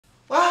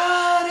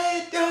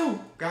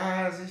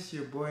It's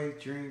your boy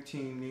Dream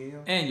Team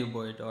Neil. And your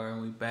boy Darren.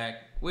 We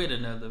back with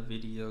another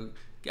video.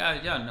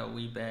 Guys, y'all know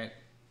we back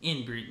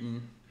in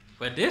Britain.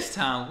 But this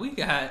time we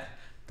got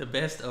the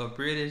best of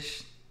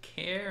British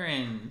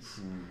Karens.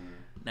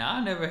 Now,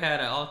 I never had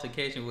an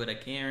altercation with a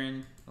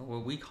Karen, or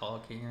what we call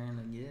Karen,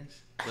 I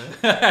guess.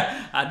 But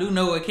I do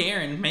know a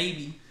Karen,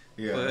 maybe.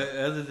 Yeah. But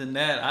other than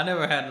that, I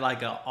never had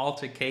like an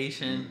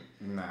altercation.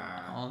 Nah.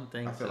 I don't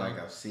think so. I feel like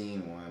I've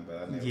seen one,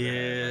 but I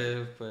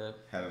never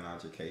had an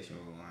altercation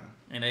with one.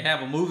 And they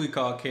have a movie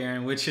called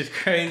Karen, which is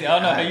crazy. I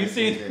don't know. Have you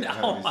seen it?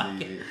 Oh my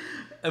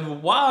God. The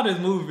wildest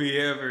movie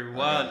ever.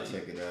 Wild.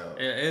 Check it out.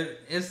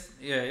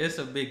 It's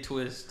a big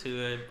twist to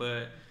it,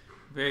 but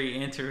very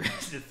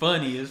interesting.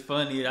 Funny. It's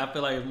funny. I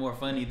feel like it's more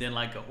funny than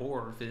like a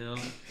horror film.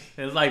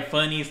 It's like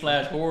funny /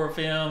 horror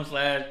film /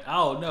 I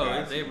don't know.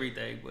 It's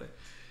everything, but.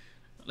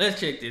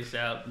 Let's check this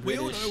out. We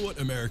all know what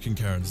American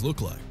Karens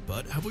look like,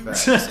 but have we really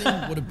seen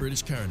what a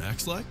British Karen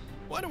acts like?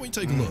 Why don't we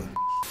take a look?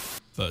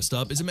 First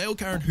up is a male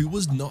Karen who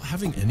was not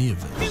having any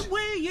of this.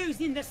 We're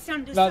using the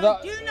standard,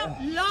 do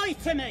not lie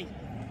to me.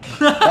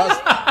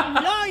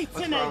 Lie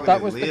to me.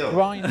 That was the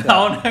grinder.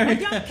 I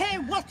don't care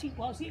what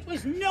it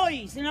was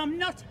noise, and I'm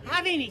not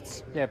having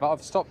it. Yeah, but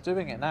I've stopped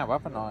doing it now,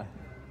 haven't I?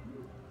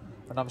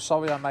 And I'm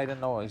sorry I made a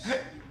noise.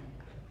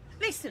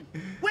 Listen,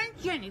 when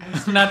Jenny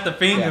was not the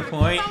finger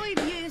point.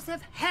 5 years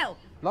of hell.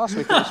 Last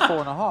week it was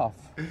 4.5.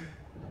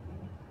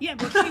 Yeah,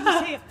 but she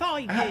was here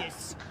 5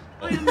 years.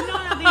 I am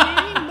not having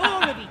any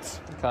more of it.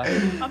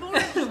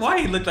 Okay. Why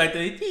he look like that?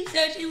 He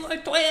said she was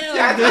 12.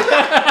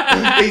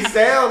 He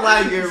sound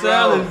like it, bro.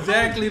 Sound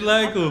exactly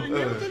like him. I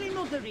know there's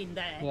mother in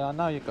there. Yeah, I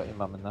know you've got your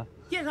mum in there.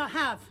 Yes, I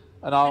have.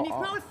 And if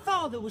my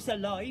father was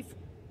alive,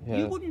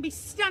 you wouldn't be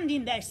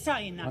standing there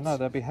saying that. I know,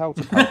 there'd be hell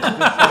to pay.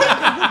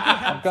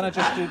 I'm going to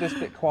just do this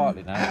bit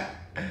quietly now.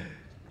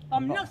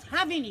 I'm not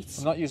having it.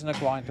 I'm not using a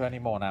grinder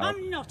anymore now.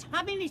 I'm not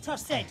having it, I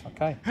said.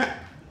 Okay.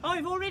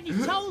 I've already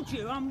told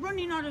you I'm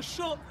running on a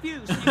short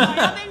fuse. And if I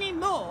have any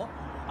more,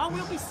 I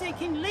will be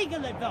seeking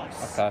legal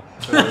advice. Okay.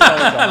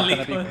 I'm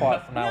going to be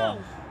quiet from now on.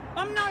 No,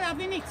 I'm not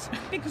having it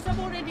because I've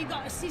already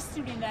got a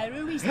sister in there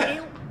who is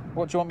ill.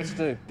 What do you want me to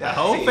do? The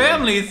whole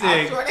family is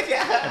sick.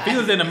 If he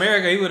was in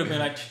America, he would have been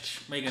like,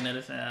 make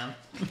another sound.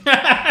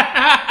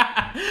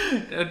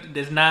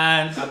 This 9,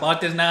 I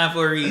bought this 9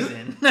 for a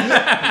reason.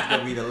 It's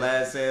going to be the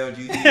last sound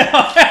you hear.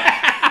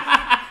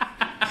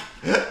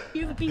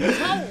 You've been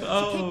told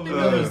to keep the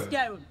noise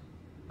down.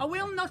 I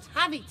will not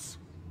have it.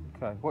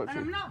 Okay. And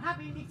I'm not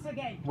having it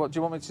again. What do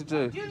you want me to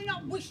do? I do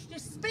not wish to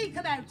speak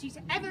about it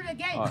ever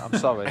again. Right, I'm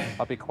sorry.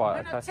 I'll be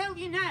quiet, And okay? I'll tell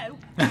you now,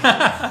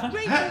 the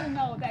street will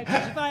know about it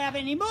if I have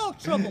any more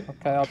trouble.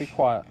 Okay, I'll be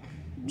quiet.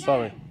 I'm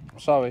sorry. I'm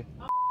sorry.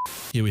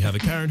 Here we have a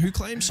Karen who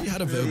claims she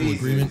had a verbal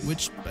agreement,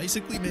 which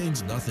basically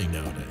means nothing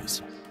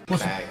nowadays.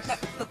 Look,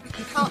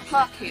 you can't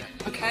park here,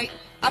 okay?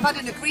 I've had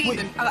an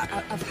agreement.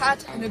 I've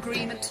had an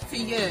agreement for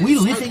years. We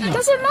live in it.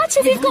 Doesn't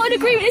matter if you've got an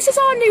agreement. This is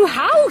our new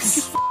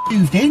house.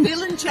 Moved in.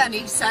 Bill and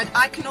Jenny said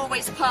I can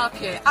always park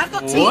here. I've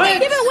got TV. Yeah,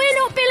 but we're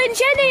not Bill and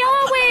Jenny,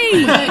 are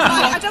we?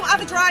 I don't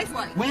have a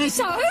driveway. Where's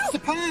the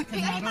parking?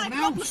 It ain't my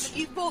problem that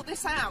you bought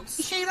this house.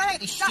 You see that,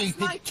 this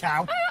stupid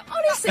cow?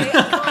 Honestly, I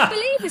can't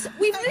believe this.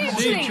 We've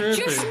literally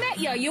just met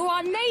you. You're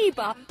our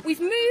neighbour. We've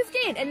moved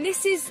in, and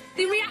this is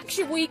the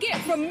reaction we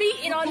get from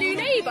meeting our new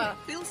neighbour.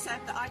 Bill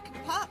said that I can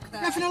park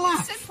there. Nothing to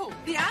laugh. Simple.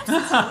 The house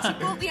is yours.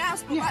 You bought the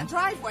house, but that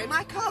driveway,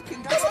 my car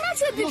can go. Doesn't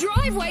matter the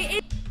driveway.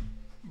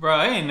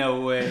 Bro, ain't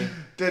no way.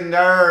 The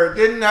nerve,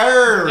 ain't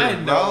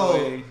bro. No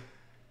way.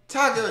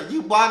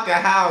 You bought the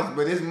house,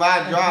 but it's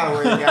my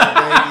driveway,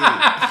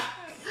 goddamn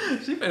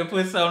it. She finna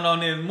put something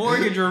on this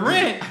mortgage or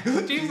rent.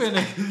 She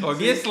finna, or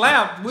get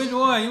slapped. Which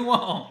one you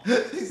want?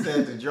 She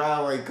said the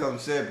driveway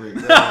comes separate.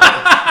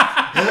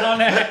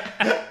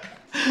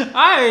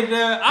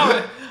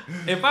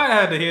 If I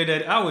had to hear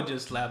that, I would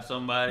just slap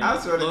somebody. I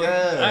swear to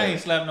God. I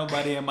ain't slapped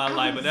nobody in my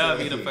life, but that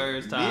would be the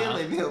first time. Bill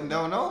and him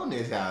don't own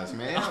this house,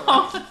 man.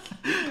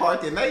 You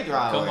parked in their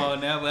driveway. Come on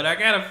now, but I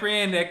got a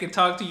friend that can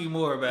talk to you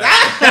more about it.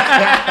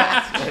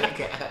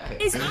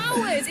 It's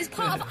ours. It's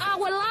part of our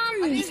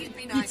land. I knew you'd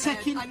be nice. I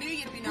knew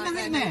you'd be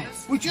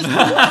nice. We just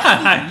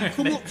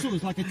come up to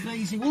us like a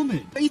crazy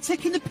woman. Are you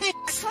taking the piss?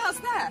 The car's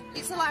there.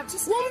 It's allowed to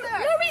stay there.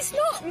 No, it's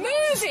not. Move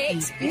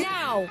it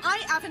now.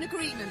 I have an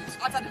agreement.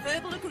 I've had a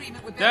verbal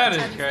agreement with That Bill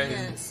is and Jenny crazy.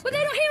 for years. But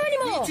they're not here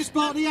anymore. We just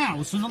bought the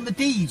house, and on the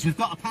deeds we've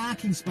got a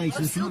parking space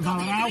in front of our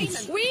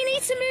house. We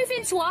need to move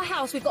into our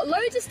house. We've got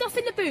loads of stuff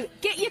in the boot.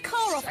 Get your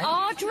car off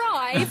our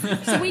drive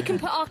so we can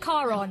put our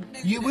car on.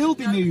 You will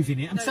be moving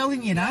it, I'm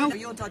telling you now.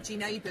 You're dodgy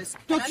neighbours.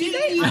 Dodgy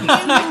neighbours? You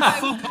know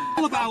fuck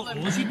all about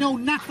us. You know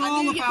naff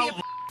all about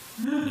us.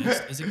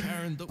 Next is a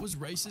Karen that was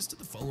racist to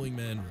the following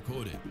man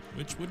recorded,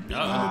 which would be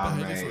normal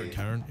behaviour for a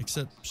Karen,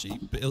 except she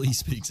barely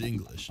speaks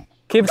English.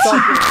 Keep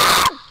talking.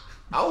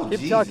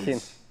 Keep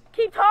talking.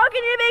 Keep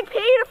talking, you're being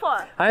paid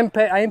for. I'm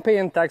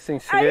paying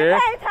taxes here. Are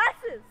you paying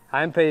taxes?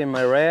 I'm paying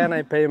my rent,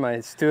 I pay my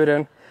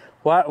student.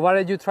 Why are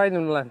you trying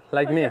to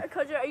like me?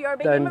 Because you're a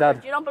big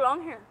immigrant. You don't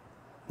belong here.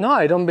 No,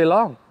 I don't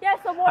belong. Yeah,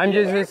 so what I'm are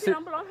you just here if you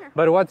don't belong here?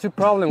 But what's your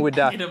problem with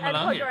that?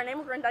 Because you're an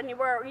immigrant and you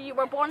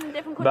were born in a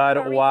different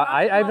country. But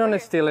why? I'm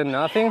not stealing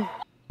nothing.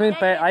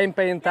 I'm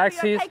paying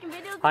taxes.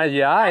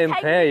 Yeah, I'm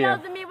paying.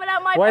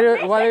 Why do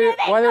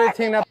you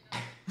think that?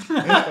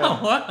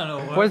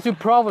 What's your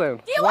problem?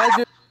 What's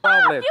your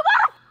problem?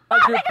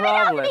 What's your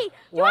problem?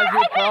 What's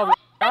your problem?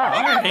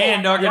 Her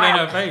hand darker than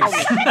her face.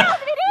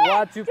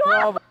 What's your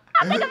problem?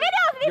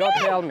 You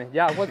tell me.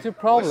 Yeah, what's your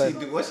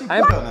problem? What's she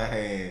put on her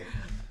hand?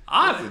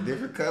 It's a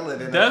different color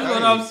than that's her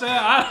what face. I'm saying.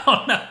 I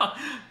don't know.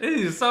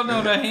 This is something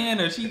on her hand,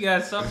 or she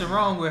got something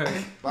wrong with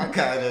her. My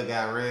guy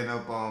got ran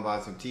up on by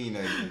some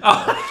teenagers.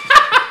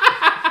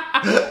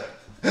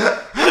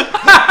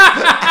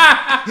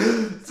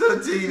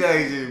 Some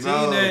teenagers,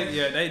 bro.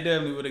 Yeah, they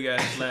definitely would have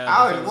got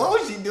slapped. What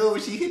was she doing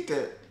when she hit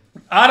the?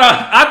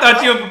 I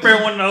thought you would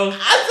prepare one of those.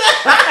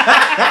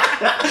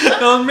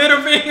 Those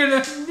middle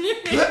fingers.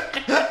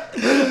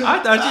 I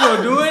thought you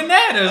were doing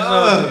that or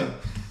something.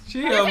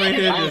 She over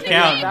here just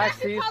counting.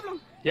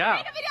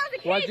 Yeah.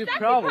 What's your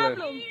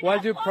problem?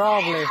 What's your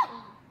problem?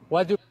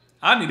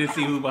 I need to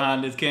see who's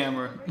behind this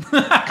camera.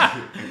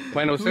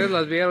 Bueno, ustedes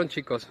las vieron,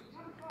 chicos.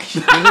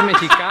 Yo soy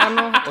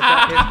mexicano, o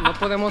sea, no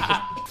podemos.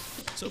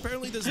 So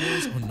apparently there's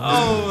laws on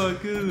Oh,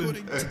 good.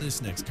 According to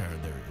this next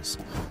Karen, there is.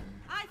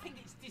 I think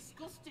it's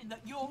disgusting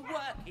that you're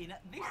working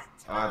at this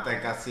Oh, I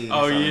think I see.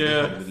 Oh,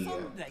 yeah.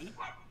 Sunday.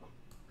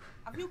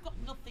 Have you got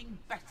nothing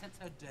better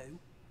to do?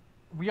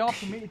 We are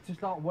permitted to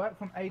start work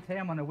from 8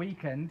 AM on a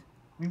weekend.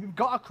 I mean, we've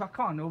got to crack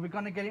on or we're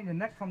going to get it in the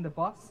neck from the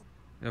boss.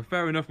 Yeah,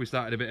 fair enough we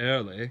started a bit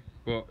early,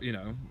 but, you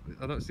know,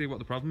 I don't see what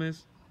the problem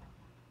is.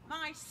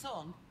 My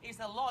son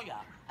is a lawyer,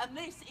 and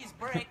this is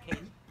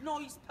breaking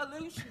noise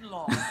pollution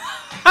law.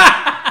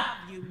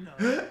 You know,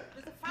 there's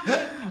a family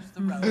across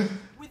the road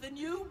with a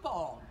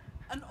newborn,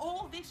 and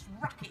all this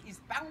racket is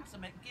bound to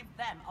give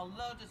them a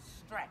load of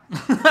stress.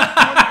 If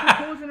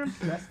we're causing them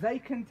stress, they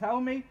can tell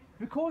me.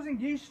 If we're causing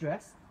you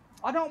stress,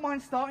 I don't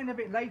mind starting a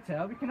bit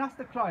later. We can ask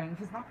the client if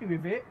he's happy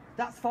with it.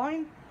 That's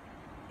fine.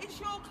 Is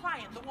your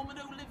client the woman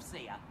who lives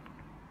here?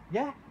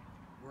 Yeah.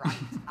 Right,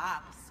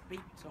 I'll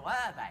speak to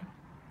her then.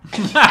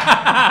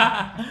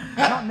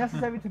 Not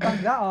necessary to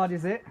bang that hard,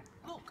 is it?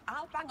 Look,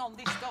 I'll bang on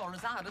this door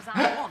as hard as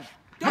I want.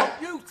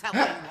 Don't you tell me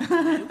what to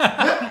do.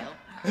 I'll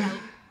tell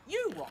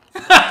you what to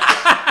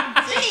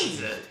do.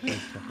 Jesus!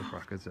 Stop the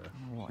cracker, sir.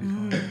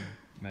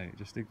 Mate,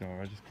 just ignore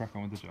her. Just crack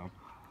on with the job.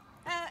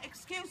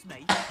 Excuse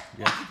me.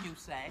 Yeah. What did you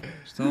say?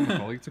 Just tell my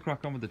colleague to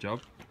crack on with the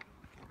job.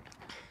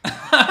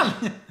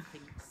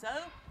 Think so?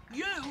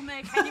 You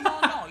make any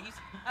more noise,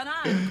 and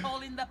I'm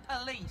calling the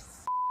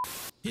police.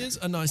 Here's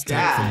a nice tip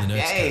from the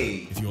next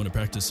Karen. If you want to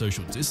practice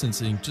social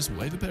distancing, just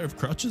wave a pair of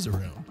crutches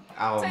around.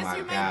 Oh Says my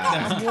you may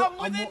God. not come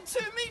within 2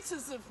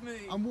 meters of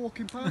me. I'm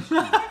walking past you.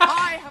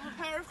 I have a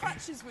pair of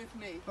crutches with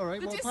me. All right,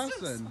 the walk distance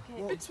past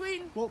then.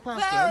 between walk past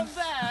there then. and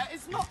there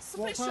is not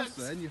sufficient. Walk past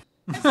then.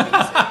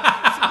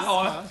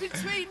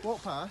 Between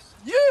walk past.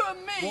 You and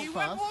me, walk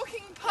we're past.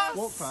 walking past.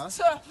 Walk past.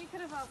 You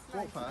could have asked.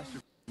 Walk past.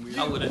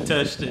 I would have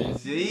touched it.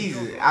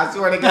 Jesus, I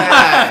swear to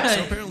God.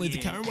 So apparently the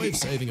Karen way of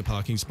saving a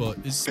parking spot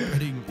is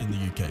spreading in the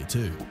UK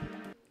too.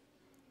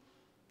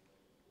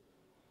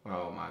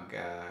 Oh my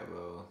God,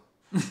 bro.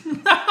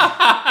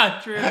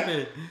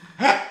 Tripping.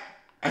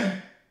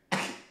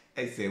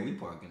 They said we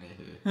parking in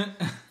here.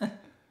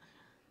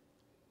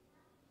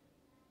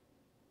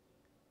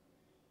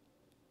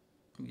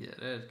 Yeah,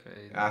 that's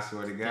crazy. I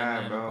swear to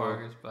God, bro.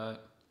 Parking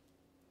spot.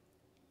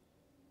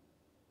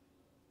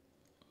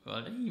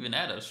 Well, they even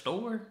at a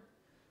store?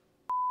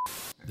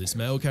 This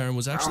male Karen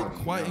was actually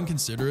quite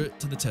inconsiderate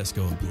to the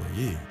Tesco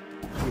employee.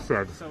 He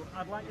said, So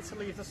I'd like you to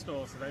leave the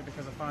store today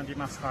because I find your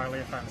mask highly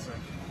offensive.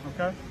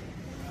 Okay?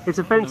 it's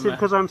offensive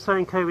because I'm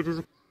saying COVID is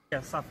a...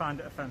 Yes, I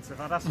find it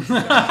offensive. I'd ask you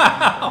to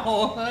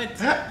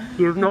What?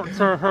 You've not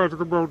heard of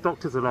the World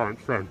Doctors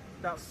Alliance then?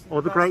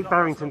 Or the Great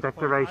Barrington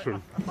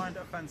Declaration? I find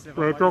it offensive.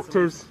 Where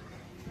doctors...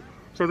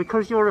 So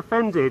because you're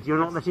offended, you're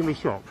not letting me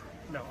shop?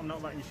 No, I'm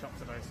not letting you shop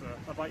today, sir.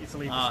 I'd like you to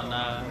leave the Oh, store,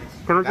 no.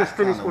 please. Can I just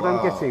finish what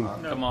I'm getting?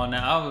 Come on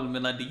now. I would have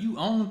been like, do you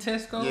own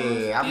Tesco?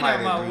 Yeah, I Get might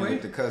out my agree way.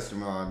 with the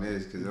customer on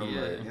this because I'm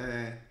like,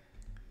 yeah.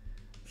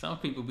 Some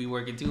people be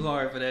working too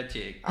hard for that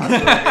chick. I swear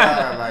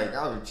to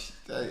God,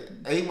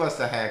 like, he must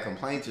have had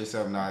complaints or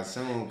something, I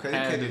assume, because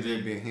it could have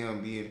just been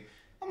him being.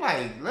 I'm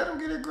like, let him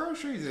get his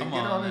groceries and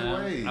get on his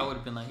way. I would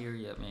have been like, here,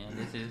 yeah, man.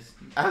 This is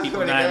I people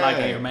swear to not God.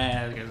 liking your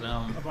mask.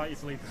 I'd like you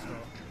to leave the store.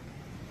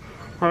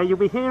 You'll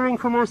be hearing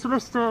from our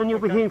solicitor and you'll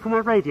be hearing from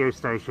our radio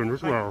station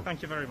as well.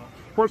 Thank you very much.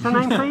 What's your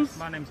name, please?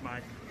 My name's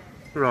Mike.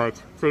 Right,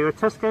 so you're a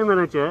Tesco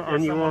manager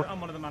and Yes, you're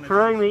I'm one of the managers.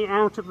 throwing me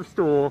out of the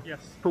store Yes.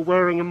 for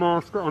wearing a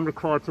mask that I'm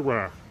required to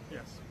wear.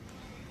 Yes.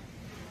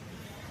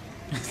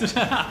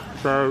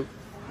 So,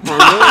 I'm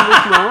wearing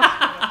this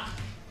mask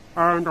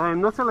and I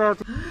am not allowed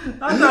to...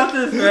 I thought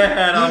this man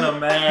had on a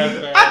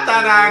mask. I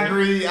thought I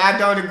agree. I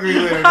don't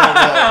agree with him no more.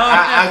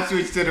 I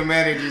switched to the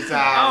manager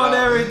side. On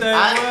everything,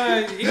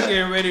 he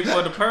getting ready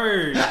for the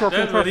purge.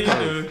 That's what he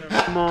do.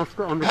 Mask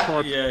that I'm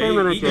required Yeah, to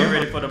wear. he getting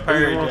ready for the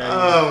purge.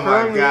 Oh my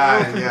throwing me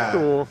out God, of the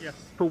store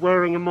for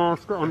wearing a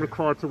mask that I'm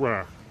required to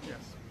wear.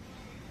 Yes.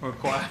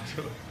 Required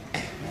to.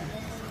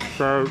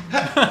 So,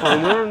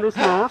 I'm wearing this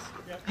mask,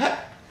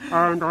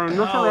 and I'm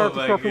not allowed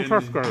to shop in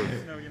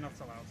Tesco's. No, you're not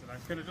allowed today. I'm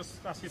going to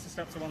just ask you to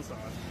step to one side.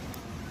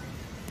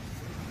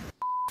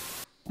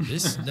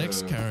 This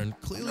next Karen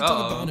clearly took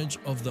advantage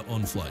of the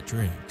on-flight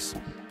drinks.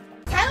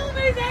 Tell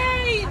me,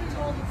 Dave!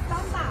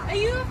 Are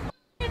you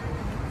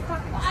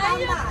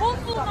a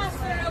football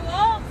master or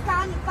what?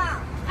 Stand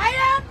back. I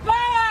am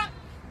back!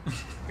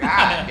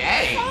 God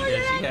dang!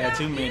 Yeah, she had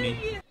too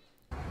many.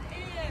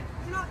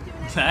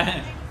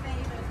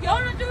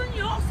 You're not doing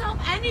yourself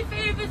any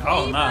favours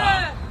Oh, either.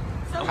 nah.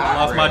 So I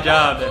lost my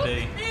job that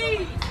day.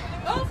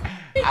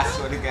 I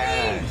swear to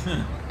God.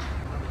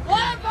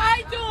 What have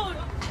I done?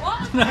 What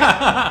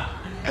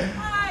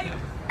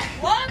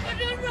have I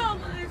done wrong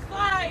on this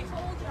flight?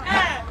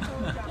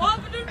 What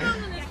have I done wrong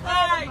on this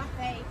flight?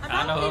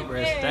 I know her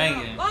breast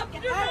stinking. What have I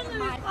done wrong on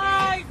this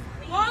flight?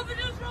 What have I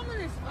done wrong on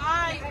this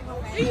flight?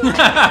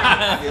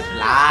 It's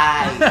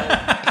live.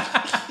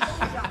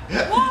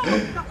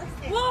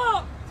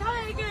 What? Tell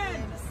it again.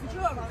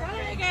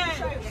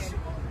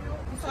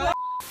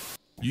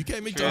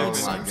 UK McDonald's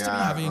seems to be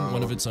having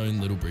one of its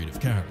own little breed of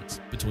Karens.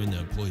 Between the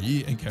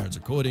employee and Karen's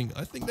recording,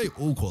 I think they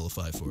all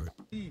qualify for it.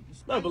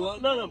 No,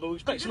 but we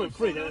expect something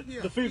free.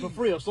 The food for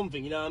free or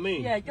something, you know what I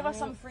mean? Yeah, give us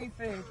some free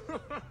food.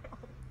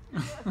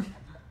 You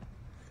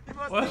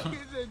must think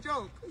it's a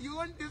joke. You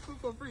want this food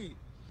for free?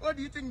 What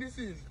do you think this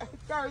is?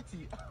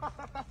 Charity.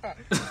 Are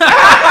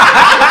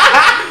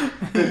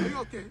you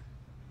okay?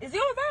 Is he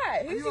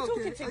alright? Who's he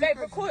talking to? Babe,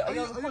 record it.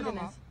 You're recording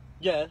this.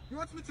 Yeah. You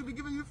want me to be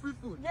giving you free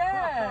food?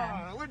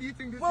 Yeah. What do you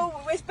think this is?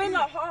 Well, it's been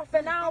like half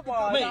an hour.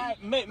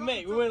 Mate,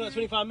 we're waiting like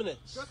 25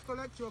 minutes. Just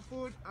collect your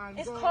food and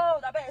It's go.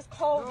 cold. I bet it's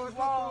cold as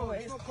well.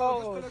 It's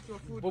cold. Just collect your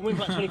food. We're waiting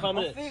for like 25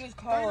 minutes. Food is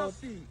cold.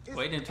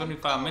 Waiting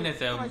 25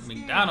 minutes at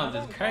McDonald's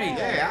is crazy.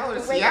 Yeah, I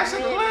would see. I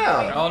should have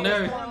left. Oh,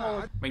 there.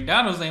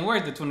 McDonald's ain't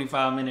worth the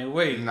 25-minute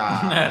wait. Nah.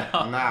 I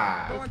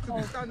don't want to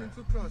be standing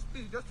too close.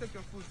 Please, just take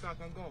your food so I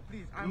can go.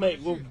 Please.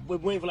 Mate, we're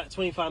waiting for like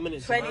 25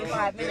 minutes.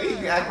 25 minutes.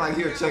 He act like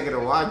he was checking the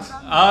watch.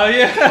 Oh,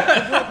 yeah.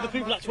 We're waiting for the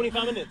food for like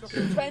 25 minutes.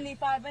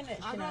 25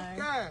 minutes, I don't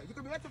care. You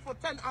can be waiting for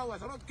 10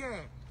 hours. I don't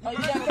care. Oh, you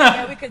don't care?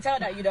 Yeah, we can tell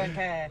that you don't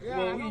care. Yeah,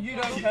 Well, You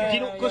don't care. Do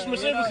you know what customer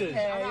service is?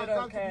 You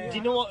don't care. Do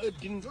you know what? Do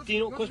you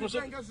know what customer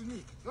service?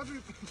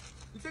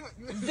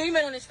 Zoom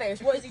in on his face.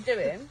 What is he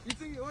doing? You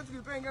think you want to be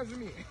playing against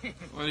me?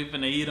 What are you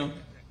finna eat them?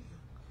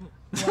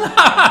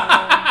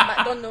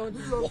 McDonald's.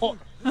 What?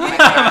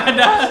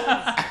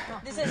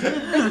 This is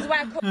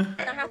why it's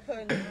gonna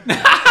happen.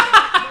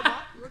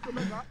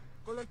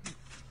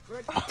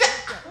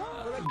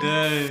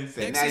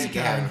 Next is a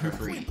Karen who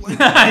point blank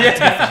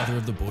the father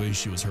of the boy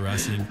she was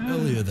harassing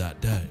earlier that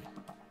day.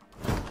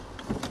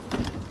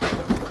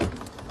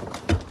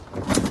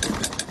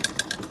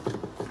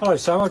 Hello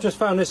Sam, I've just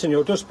found this in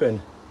your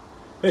dustbin.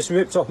 This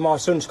ripped off my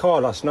son's car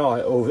last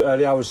night or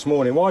early hours this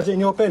morning. Why is it in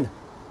your bin?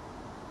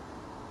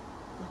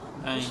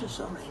 I'm so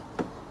sorry.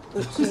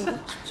 But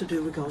that's to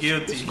do with God's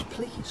Guilty.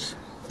 Please.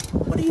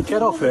 What are you doing?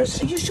 Get off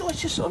it. Are you sure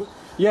it's your son?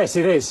 Yes,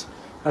 it is.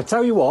 I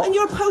tell you what. And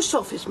you're a post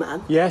office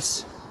man?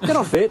 Yes. Get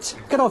off it.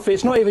 Get off it.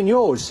 It's not even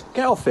yours.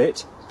 Get off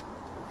it.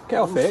 Get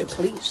off it.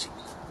 Please.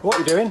 What are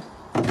you doing?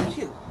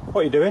 You.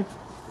 What are you doing?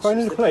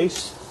 Phoning the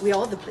police? We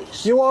are the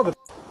police. You are the...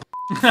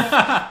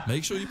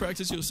 Make sure you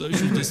practice your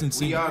social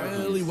distancing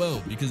really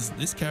well because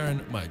this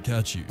Karen might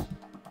catch you.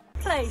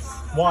 Please.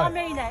 Why? I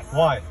mean it.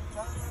 Why?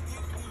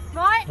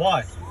 Right?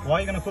 Why? Why are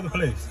you going to call the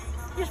police?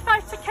 You're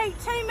supposed to keep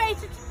 2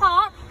 metres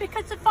apart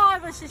because the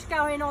virus is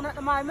going on at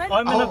the moment.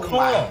 I'm in a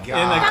car. Doesn't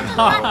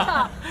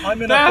matter.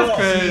 I'm in That's a car.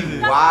 crazy.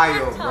 Doesn't Wild,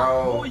 matter.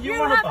 bro. What are You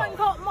you on haven't about?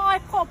 got my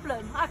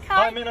problem, okay?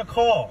 I'm in a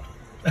car.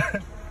 Okay.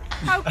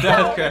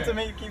 That's crazy. To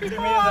me, keep 2 meters in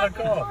Before I a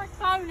put car. my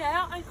phone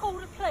out and call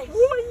the police.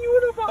 What are you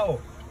on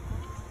about?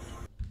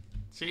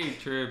 She's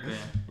tripping.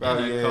 Oh,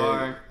 In the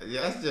car.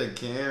 Yeah, that's just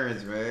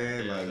Karens,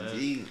 man. Yeah, like,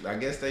 gee, I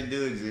guess they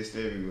do exist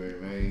everywhere,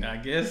 man. I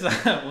guess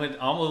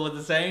almost with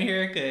the same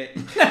haircut.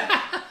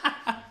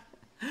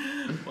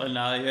 But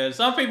no, yeah,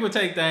 some people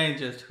take things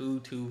just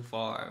too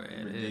far,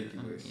 man.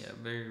 Ridiculous. Yeah,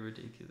 very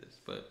ridiculous.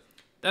 But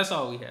that's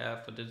all we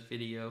have for this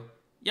video.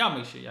 Y'all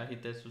make sure y'all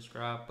hit that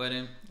subscribe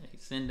button. Hey,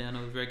 send down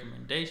those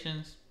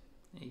recommendations.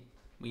 Hey,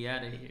 we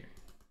out of here.